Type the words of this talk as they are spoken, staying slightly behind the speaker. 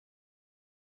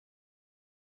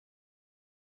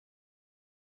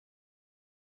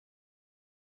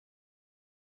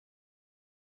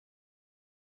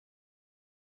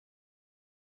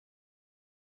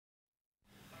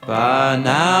By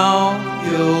now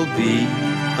you'll be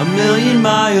 1,000,000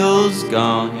 miles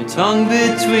gone, your tongue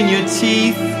between your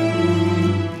teeth.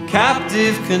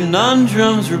 Captive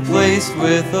conundrums replaced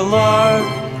with a lark,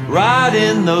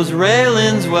 riding those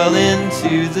railings well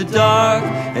into the dark,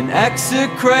 and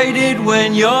execrated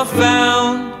when you're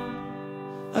found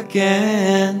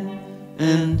again.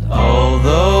 And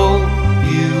although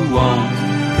you won't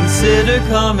consider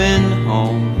coming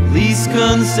home, at least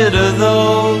consider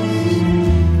those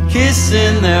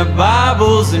kissing their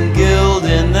Bibles and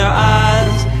gilding their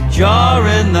eyes,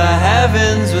 jarring the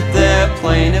heavens with their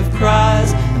plaintive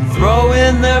cries, and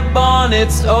throwing their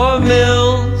bonnets o'er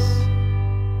mills.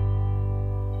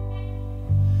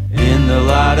 In the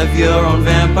light of your own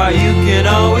vampire, you can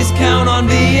always count on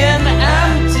being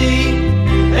empty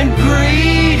and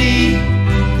greedy,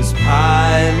 'cause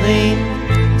piling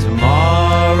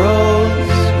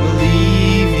tomorrows will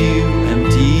leave you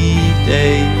empty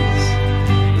days,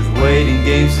 with waiting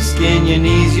games to skin your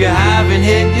knees. You haven't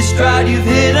hit your stride, you've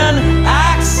hidden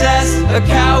access, a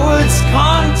coward's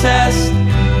contest,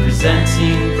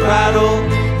 presenting prattle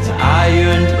to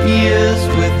ironed ears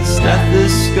with a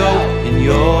stethoscope in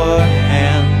your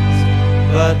hands.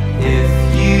 But if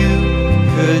you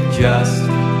could just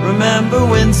remember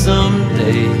when some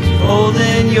days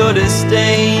holding your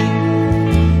disdain,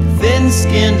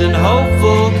 thin-skinned and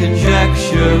hopeful,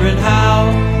 conjecturing how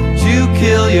to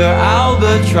kill your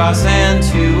albatross and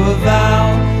to avow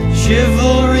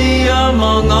chivalry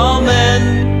among all men.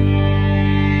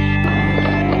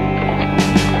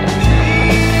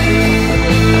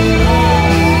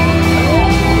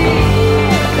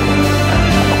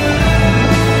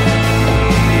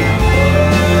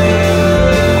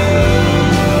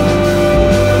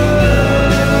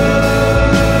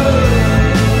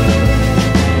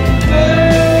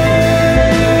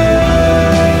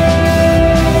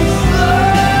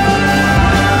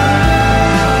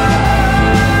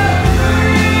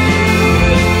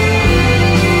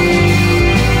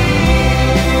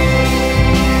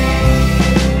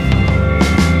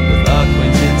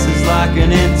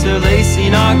 An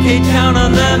interlacing arcade, count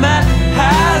on them at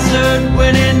hazard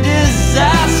when in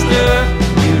disaster.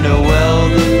 You know well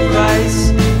the price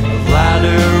of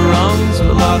ladder rungs,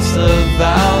 but lost the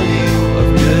value of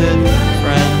good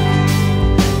friends.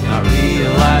 Not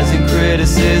realizing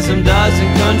criticism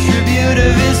doesn't contribute,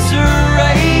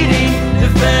 eviscerating,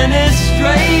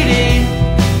 defenestrating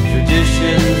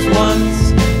traditions once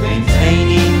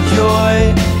maintaining joy,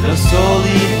 no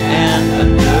sullied and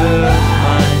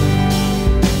undermined.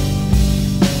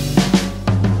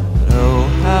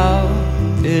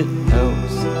 It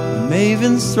helps the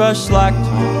mavens thrush like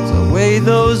tones away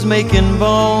those making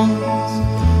bones.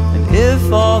 And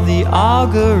if all the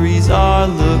auguries are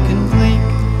looking bleak,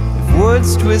 if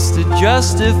words twisted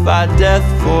justify death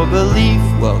for belief,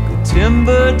 well, good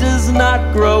timber does not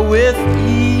grow with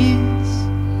ease.